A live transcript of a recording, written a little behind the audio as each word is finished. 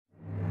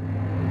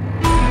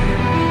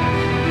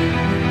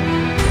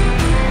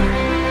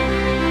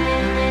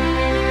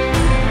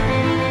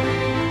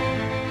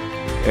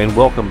and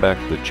welcome back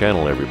to the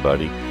channel,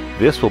 everybody.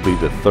 This will be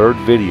the third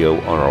video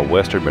on our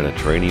Western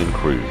Mediterranean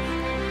cruise.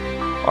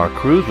 Our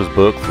cruise was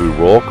booked through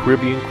Royal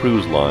Caribbean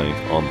Cruise Lines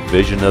on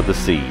Vision of the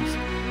Seas.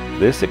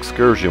 This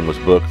excursion was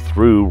booked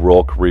through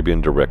Royal Caribbean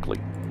directly.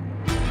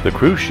 The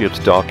cruise ships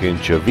dock in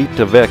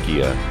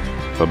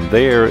Civitavecchia. From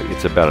there,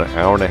 it's about an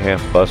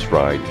hour-and-a-half bus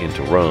ride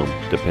into Rome,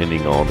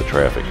 depending on the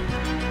traffic.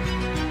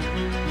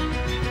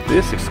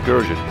 This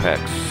excursion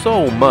packs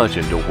so much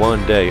into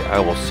one day, I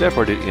will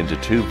separate it into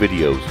two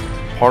videos.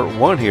 Part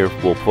 1 here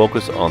will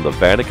focus on the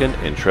Vatican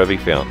and Trevi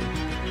Fountain.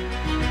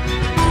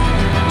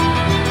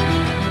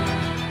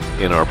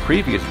 In our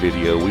previous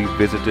video, we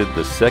visited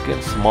the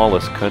second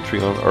smallest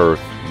country on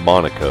Earth,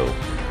 Monaco.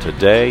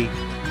 Today,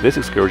 this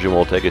excursion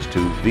will take us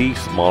to the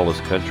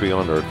smallest country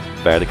on Earth,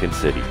 Vatican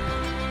City.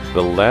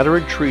 The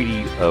Lateran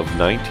Treaty of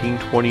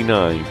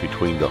 1929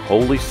 between the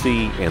Holy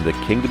See and the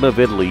Kingdom of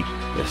Italy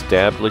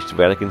established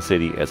Vatican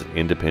City as an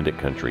independent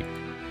country.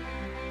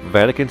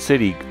 Vatican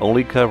City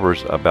only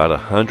covers about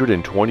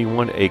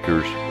 121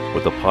 acres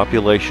with a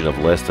population of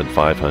less than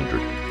 500.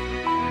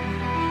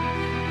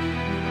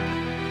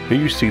 Here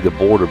you see the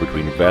border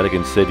between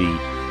Vatican City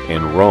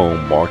and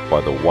Rome marked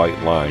by the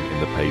white line in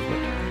the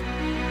pavement.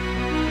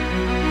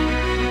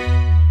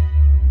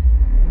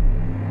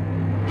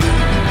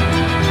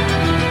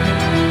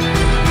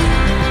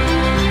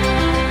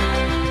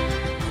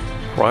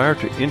 Prior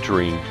to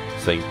entering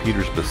St.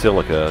 Peter's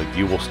Basilica,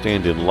 you will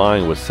stand in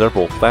line with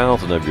several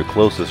thousand of your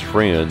closest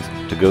friends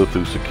to go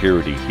through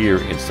security here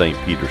in St.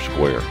 Peter's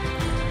Square.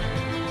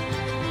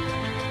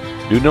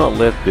 Do not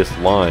let this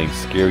line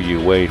scare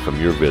you away from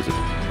your visit.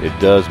 It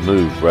does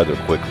move rather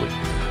quickly.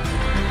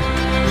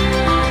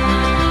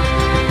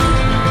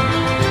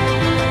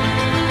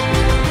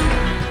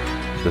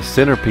 The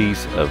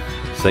centerpiece of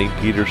St.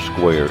 Peter's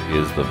Square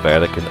is the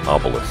Vatican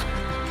obelisk.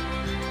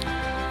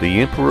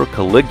 The Emperor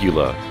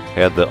Caligula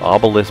had the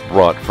obelisk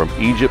brought from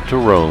Egypt to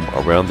Rome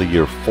around the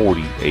year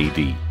 40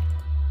 AD.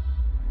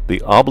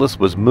 The obelisk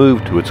was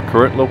moved to its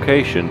current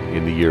location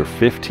in the year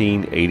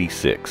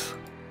 1586.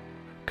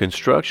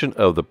 Construction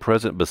of the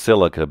present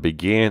basilica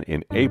began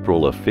in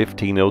April of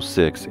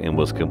 1506 and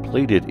was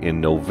completed in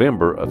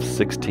November of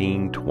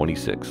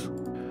 1626.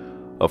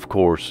 Of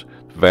course,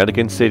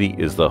 Vatican City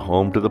is the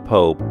home to the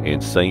Pope,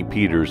 and St.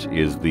 Peter's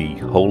is the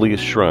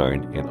holiest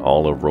shrine in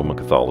all of Roman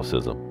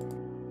Catholicism.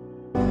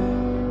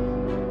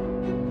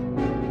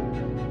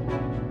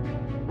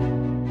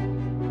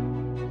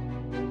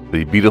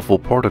 The beautiful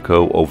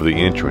portico over the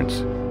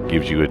entrance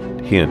gives you a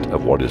hint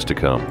of what is to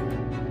come.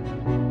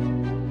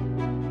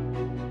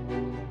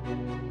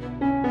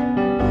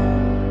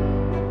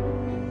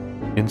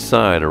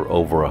 Inside are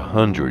over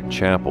 100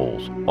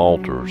 chapels,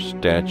 altars,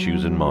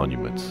 statues, and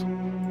monuments.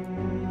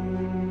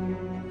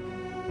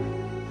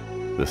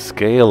 The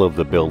scale of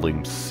the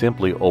building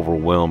simply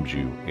overwhelms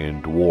you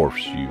and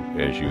dwarfs you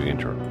as you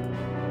enter.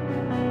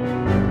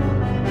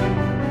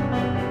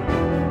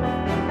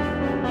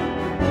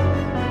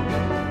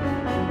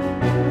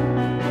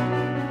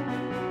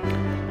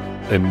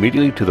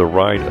 Immediately to the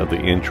right of the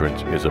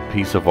entrance is a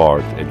piece of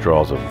art that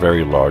draws a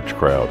very large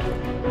crowd.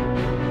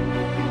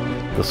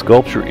 The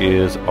sculpture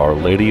is Our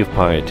Lady of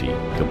Piety,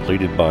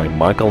 completed by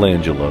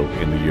Michelangelo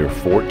in the year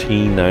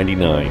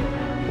 1499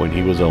 when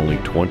he was only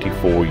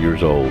 24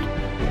 years old,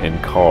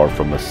 and carved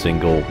from a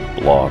single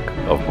block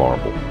of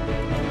marble.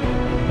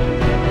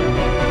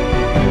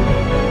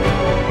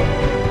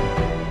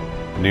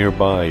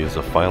 Nearby is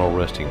the final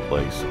resting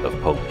place of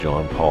Pope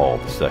John Paul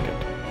II.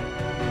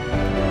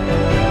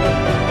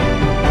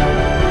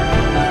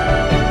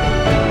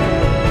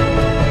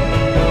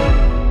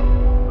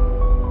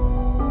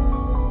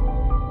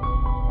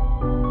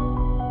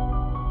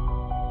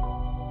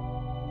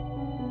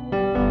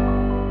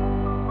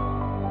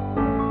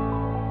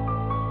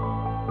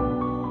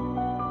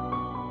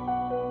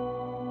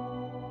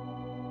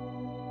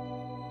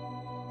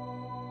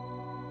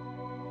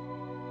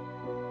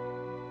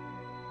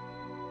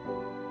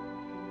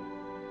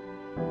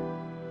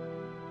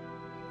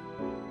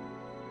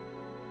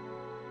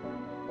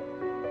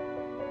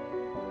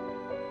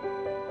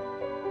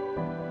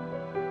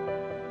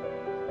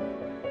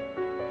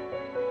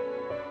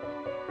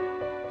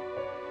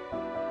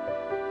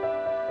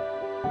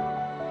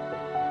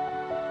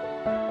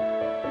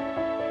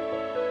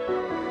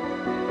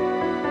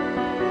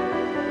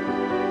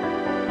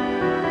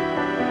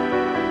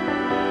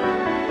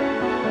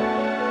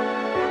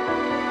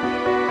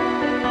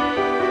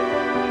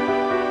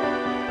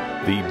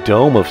 The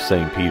dome of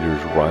St.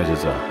 Peter's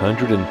rises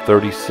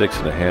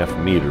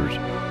 136.5 meters,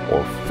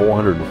 or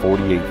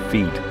 448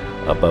 feet,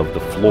 above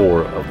the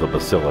floor of the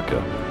basilica.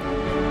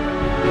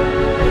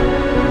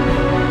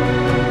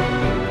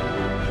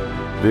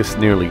 This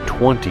nearly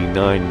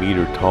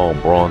 29-meter tall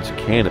bronze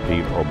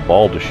canopy or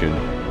baldachin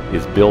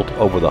is built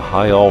over the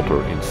high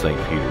altar in St.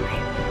 Peter's.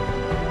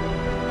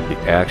 The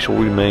actual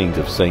remains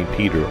of St.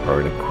 Peter are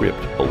in a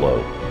crypt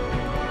below.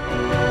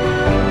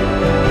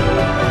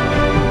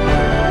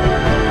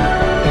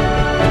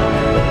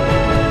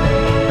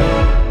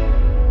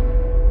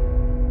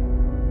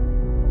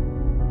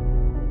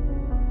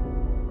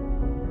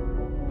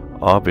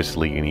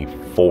 Obviously, any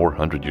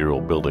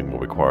 400-year-old building will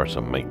require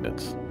some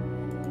maintenance.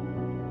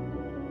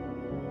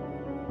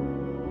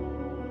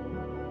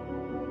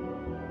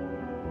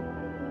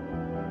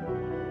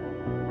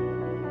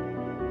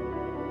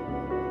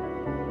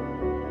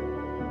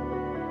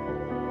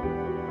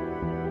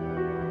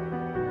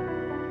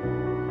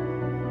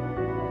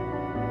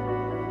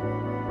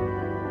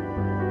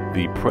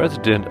 The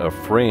President of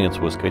France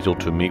was scheduled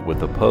to meet with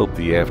the Pope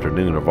the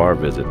afternoon of our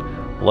visit.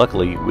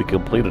 Luckily, we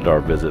completed our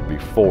visit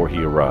before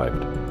he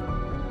arrived.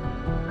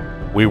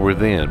 We were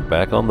then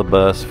back on the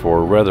bus for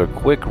a rather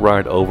quick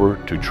ride over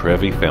to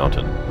Trevi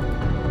Fountain.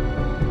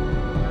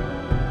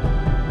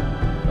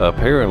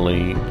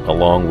 Apparently,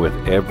 along with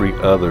every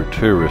other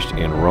tourist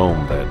in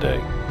Rome that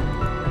day.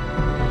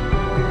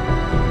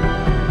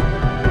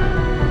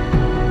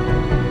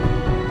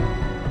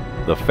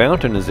 The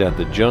fountain is at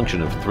the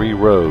junction of 3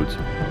 roads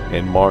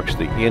and marks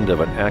the end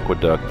of an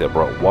aqueduct that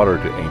brought water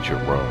to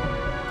ancient Rome.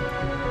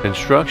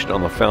 Construction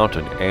on the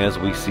fountain as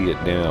we see it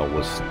now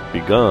was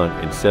begun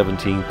in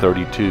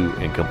 1732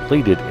 and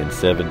completed in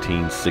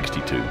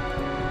 1762.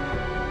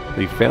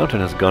 The fountain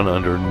has gone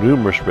under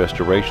numerous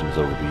restorations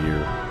over the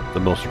year. The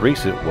most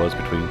recent was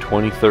between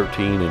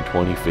 2013 and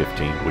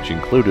 2015, which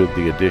included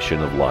the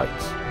addition of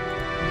lights.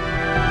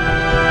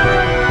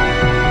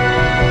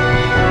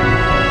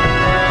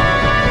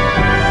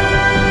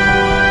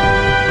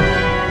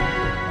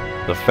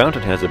 The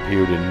fountain has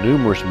appeared in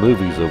numerous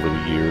movies over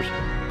the years,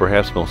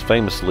 perhaps most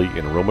famously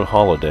in Roman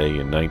Holiday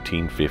in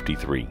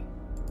 1953.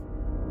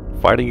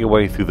 Fighting your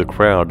way through the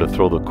crowd to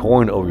throw the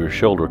coin over your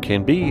shoulder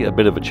can be a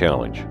bit of a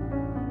challenge.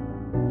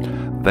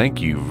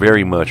 Thank you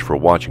very much for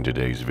watching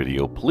today's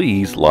video.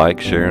 Please like,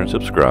 share, and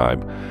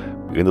subscribe.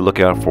 Be on the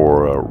lookout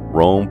for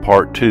Rome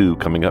Part 2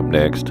 coming up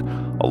next,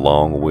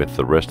 along with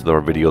the rest of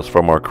our videos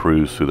from our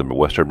cruise through the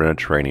Western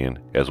Mediterranean,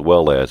 as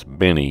well as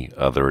many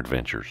other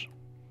adventures.